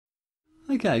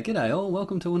Okay, g'day all,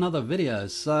 welcome to another video.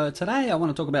 So today I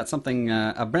want to talk about something,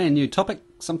 a brand new topic,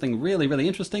 something really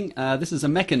interesting. This is a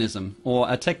mechanism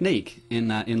or a technique in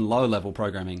low-level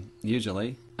programming,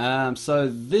 usually. So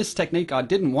this technique, I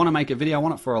didn't want to make a video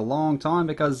on it for a long time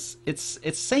because it's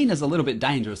seen as a little bit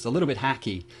dangerous, a little bit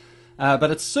hacky.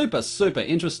 But it's super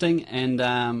interesting, and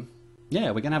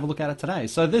yeah, we're going to have a look at it today.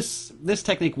 So this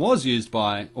technique was used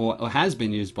by, or has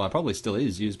been used by, probably still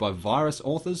is used by virus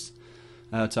authors.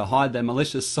 To hide their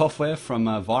malicious software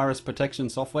from virus protection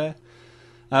software.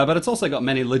 But it's also got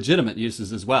many legitimate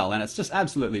uses as well, and it's just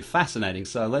absolutely fascinating,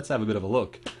 so let's have a bit of a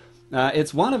look.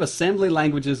 It's one of assembly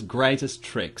language's greatest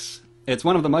tricks. It's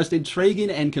one of the most intriguing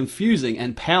and confusing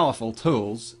and powerful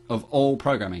tools of all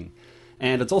programming.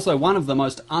 And it's also one of the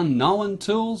most unknown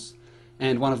tools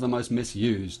and one of the most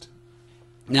misused.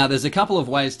 Now there's a couple of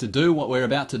ways to do what we're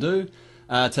about to do.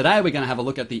 Today we're going to have a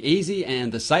look at the easy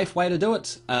and the safe way to do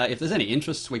it. If there's any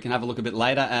interest, we can have a look a bit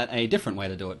later at a different way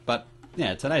to do it. But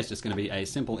yeah, today's just going to be a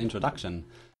simple introduction.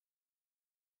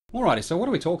 Alrighty, so what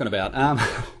are we talking about?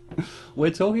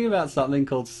 We're talking about something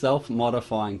called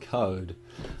self-modifying code.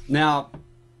 Now,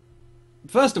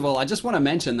 first of all, I just want to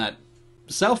mention that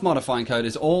self-modifying code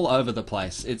is all over the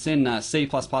place. It's in C++,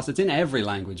 it's in every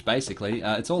language basically.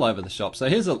 It's all over the shop. So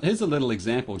here's a little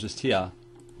example just here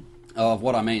of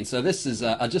what I mean. So this is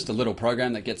just a little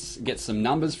program that gets some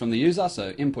numbers from the user. So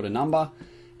input a number,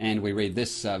 and we read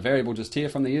this variable just here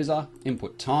from the user.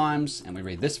 Input times, and we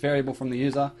read this variable from the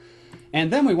user. And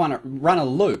then we want to run a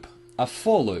loop, a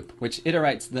for loop, which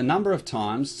iterates the number of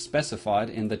times specified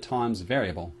in the times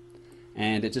variable.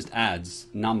 And it just adds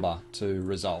number to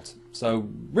result. So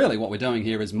really what we're doing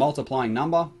here is multiplying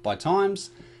number by times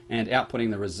and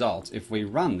outputting the result. If we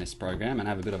run this program and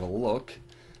have a bit of a look,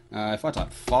 if I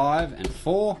type 5 and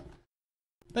 4,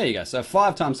 there you go. So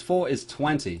 5 times 4 is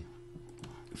 20.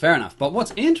 Fair enough. But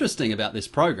what's interesting about this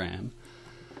program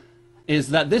is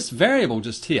that this variable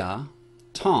just here,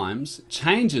 times,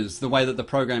 changes the way that the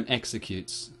program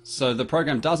executes. So the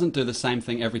program doesn't do the same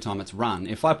thing every time it's run.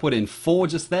 If I put in 4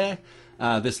 just there,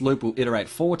 this loop will iterate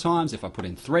 4 times. If I put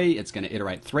in 3, it's going to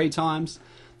iterate 3 times.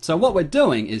 So what we're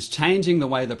doing is changing the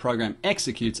way the program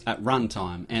executes at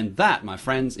runtime, and that, my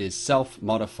friends, is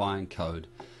self-modifying code,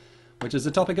 which is the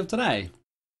topic of today.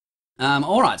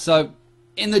 Alright, so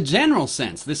in the general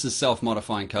sense, this is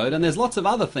self-modifying code, and there's lots of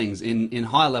other things in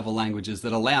high-level languages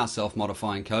that allow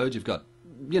self-modifying code. You've got,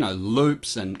 you know,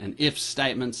 loops and if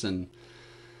statements and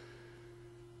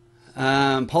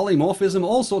polymorphism,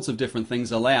 all sorts of different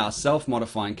things allow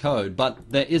self-modifying code, but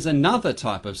there is another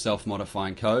type of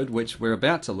self-modifying code which we're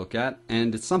about to look at,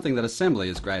 and it's something that assembly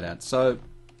is great at. So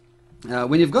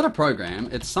when you've got a program,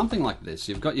 it's something like this.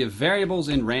 You've got your variables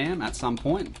in RAM at some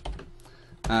point,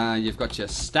 you've got your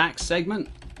stack segment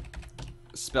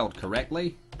spelled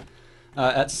correctly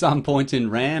at some point in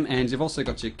RAM, and you've also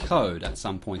got your code at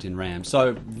some point in RAM.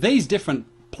 So these different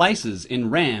places in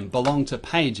RAM belong to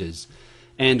pages.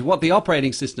 And what the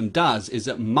operating system does is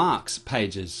it marks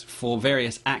pages for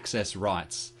various access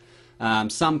rights.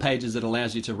 Some pages it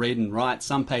allows you to read and write,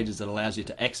 some pages it allows you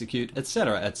to execute,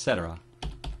 etc, etc.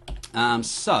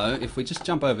 So if we just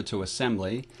jump over to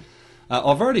assembly,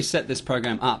 I've already set this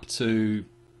program up to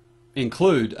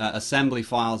include assembly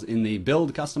files in the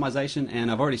build customization, and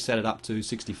I've already set it up to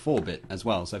 64-bit as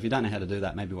well. So if you don't know how to do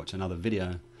that, maybe watch another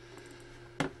video.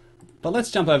 But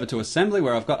let's jump over to assembly,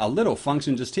 where I've got a little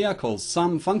function just here called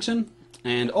sum function,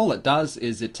 and all it does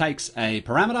is it takes a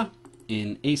parameter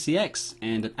in ECX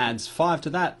and it adds 5 to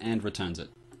that and returns it.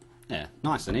 Yeah,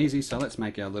 nice and easy. So let's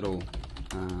make our little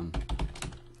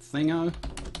thingo.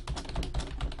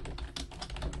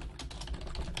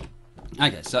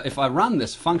 Okay, so if I run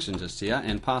this function just here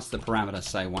and pass the parameter,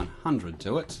 say 100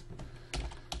 to it,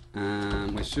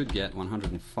 we should get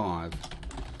 105.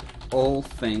 All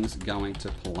things going to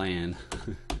plan.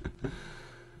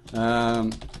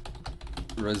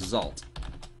 Result.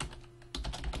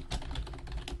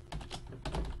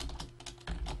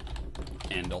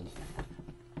 Endl.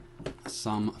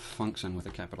 Sum function with a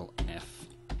capital F.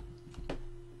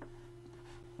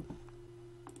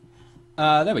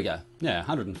 There we go. Yeah,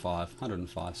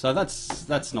 105. So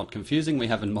that's not confusing. We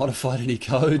haven't modified any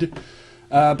code.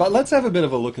 But let's have a bit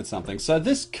of a look at something. So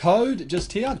this code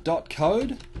just here,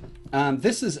 .code,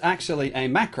 this is actually a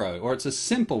macro, or it's a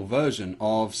simple version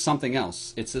of something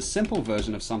else. It's a simple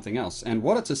version of something else. And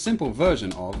what it's a simple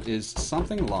version of is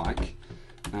something like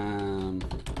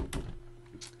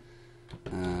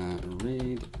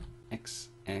read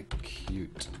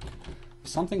execute.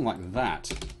 Something like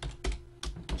that.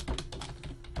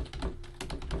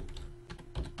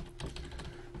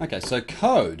 Okay, so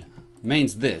code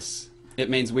means this. It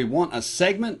means we want a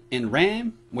segment in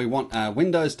RAM, we want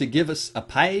Windows to give us a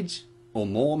page, or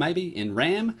more maybe, in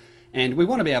RAM, and we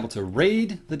want to be able to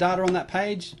read the data on that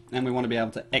page, and we want to be able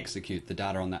to execute the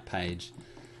data on that page.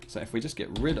 So if we just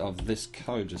get rid of this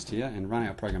code just here and run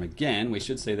our program again, we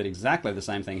should see that exactly the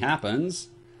same thing happens.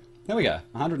 There we go,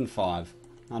 105.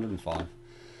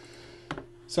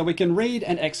 So we can read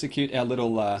and execute our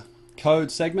little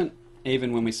code segment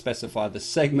even when we specify the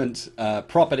segment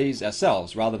properties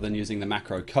ourselves rather than using the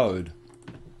macro code.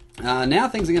 Now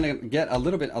things are going to get a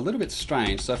little bit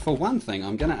strange. So for one thing,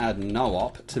 I'm going to add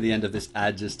no-op to the end of this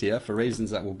add just here for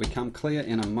reasons that will become clear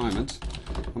in a moment.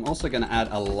 I'm also going to add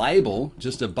a label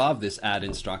just above this add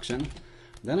instruction.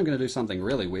 Then I'm going to do something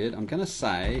really weird. I'm going to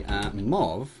say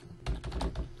mov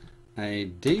a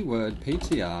dword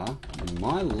ptr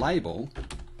my label.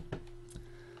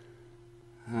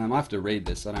 I have to read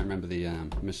this. I don't remember the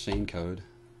machine code.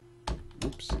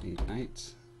 Oops,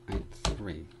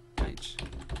 E883H.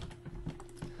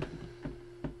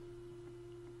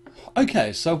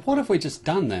 Okay, so what have we just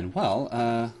done then?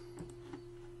 Well,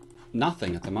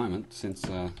 nothing at the moment, since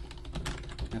we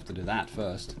have to do that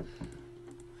first.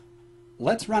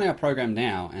 Let's run our program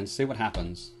now and see what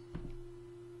happens.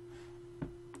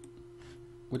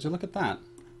 Would you look at that?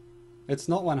 It's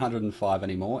not 105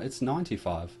 anymore, it's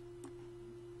 95.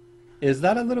 Is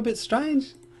that a little bit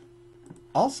strange?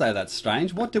 I'll say that's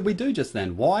strange. What did we do just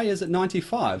then? Why is it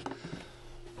 95?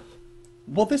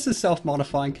 Well, this is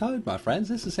self-modifying code, my friends.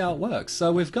 This is how it works.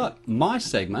 So we've got my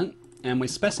segment, and we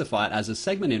specify it as a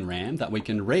segment in RAM that we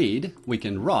can read, we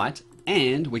can write,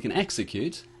 and we can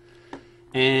execute.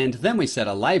 And then we set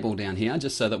a label down here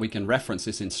just so that we can reference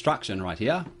this instruction right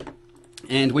here.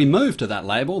 And we move to that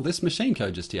label this machine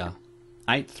code just here,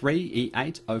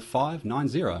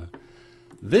 83E80590.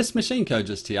 This machine code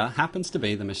just here happens to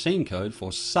be the machine code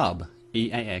for sub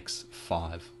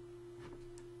EAX5.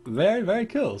 Very, very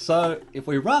cool. So if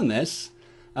we run this,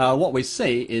 what we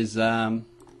see is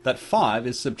that 5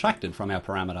 is subtracted from our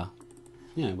parameter,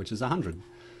 yeah, which is 100.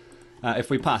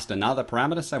 If we passed another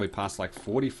parameter, say we passed like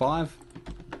 45,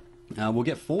 we'll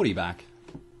get 40 back.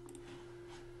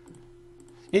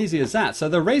 Easy as that. So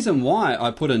the reason why I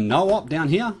put a no-op down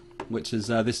here, which is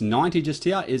this 90 just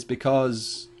here, is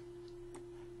because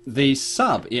the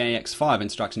sub EAX5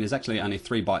 instruction is actually only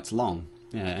 3 bytes long.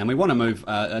 Yeah, and we want to move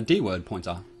a dword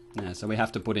pointer. Yeah, so we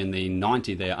have to put in the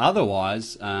 90 there.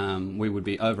 Otherwise, we would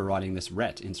be overriding this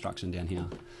ret instruction down here.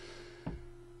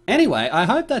 Anyway, I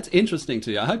hope that's interesting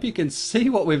to you. I hope you can see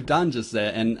what we've done just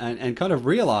there and kind of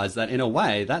realize that in a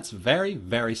way that's very,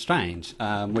 very strange.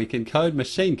 We can code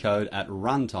machine code at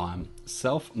runtime,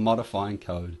 self-modifying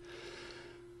code.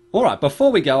 Alright,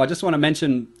 before we go, I just want to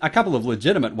mention a couple of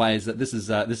legitimate ways that this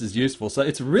is useful. So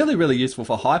it's really, really useful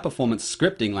for high-performance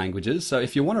scripting languages. So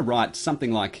if you want to write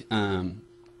something like a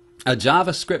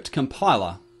JavaScript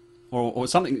compiler or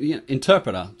something, you know,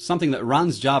 interpreter, something that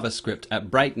runs JavaScript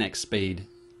at breakneck speed,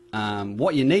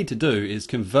 what you need to do is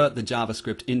convert the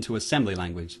JavaScript into assembly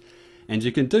language. And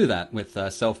you can do that with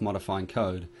self-modifying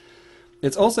code.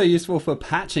 It's also useful for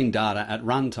patching data at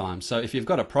runtime. So if you've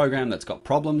got a program that's got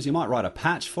problems, you might write a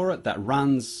patch for it that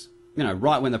runs, you know,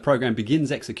 right when the program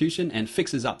begins execution and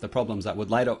fixes up the problems that would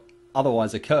later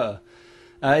otherwise occur.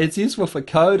 It's useful for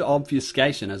code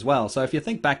obfuscation as well. So if you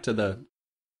think back to the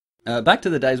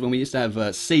days when we used to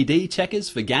have CD checkers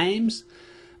for games,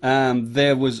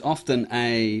 there was often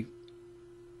an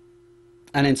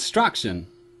instruction,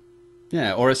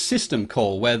 yeah, or a system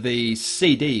call where the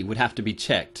CD would have to be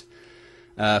checked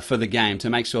for the game to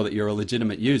make sure that you're a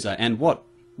legitimate user. And what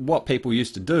people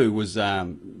used to do was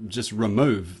just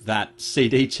remove that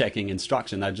CD checking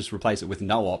instruction. They'd just replace it with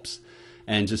no-ops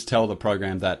and just tell the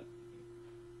program that,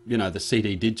 you know, the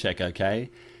CD did check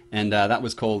okay. And that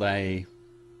was called a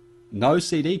no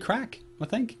CD crack, I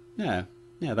think. Yeah,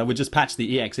 they would just patch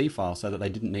the exe file so that they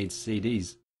didn't need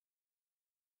CDs.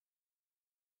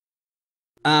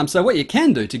 So what you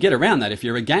can do to get around that if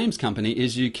you're a games company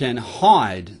is you can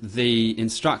hide the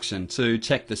instruction to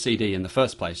check the CD in the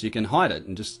first place. You can hide it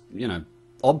and just, you know,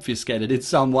 obfuscate it in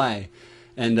some way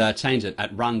and change it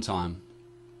at runtime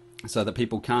so that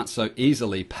people can't so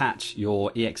easily patch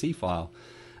your exe file.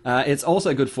 It's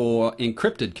also good for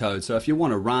encrypted code. So if you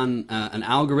want to run an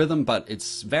algorithm but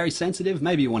it's very sensitive,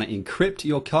 maybe you want to encrypt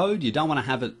your code, you don't want to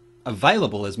have it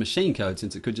available as machine code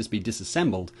since it could just be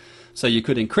disassembled. So you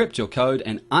could encrypt your code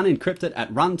and unencrypt it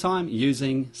at runtime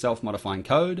using self-modifying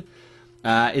code.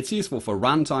 It's useful for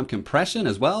runtime compression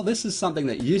as well. This is something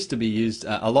that used to be used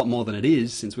a lot more than it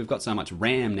is since we've got so much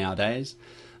RAM nowadays.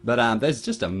 But there's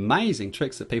just amazing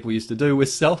tricks that people used to do with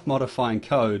self-modifying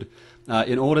code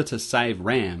in order to save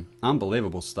RAM.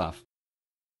 Unbelievable stuff.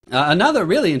 Another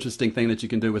really interesting thing that you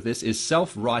can do with this is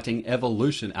self-writing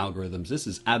evolution algorithms. This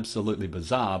is absolutely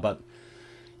bizarre, but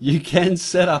you can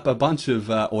set up a bunch of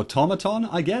automaton,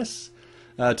 I guess,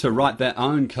 to write their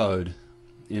own code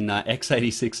in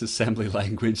x86 assembly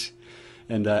language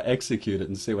and execute it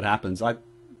and see what happens. I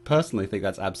personally think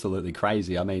that's absolutely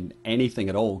crazy. I mean, anything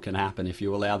at all can happen if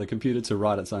you allow the computer to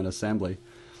write its own assembly.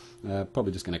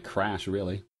 Probably just going to crash,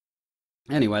 really.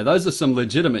 Anyway, those are some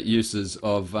legitimate uses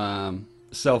of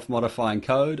self-modifying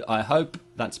code. I hope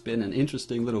that's been an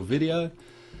interesting little video.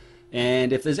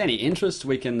 And if there's any interest,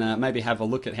 we can maybe have a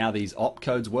look at how these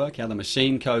opcodes work, how the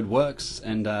machine code works,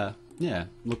 and yeah,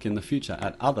 look in the future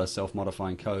at other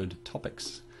self-modifying code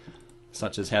topics,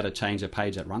 such as how to change a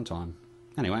page at runtime.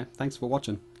 Anyway, thanks for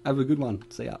watching. Have a good one.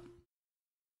 See ya.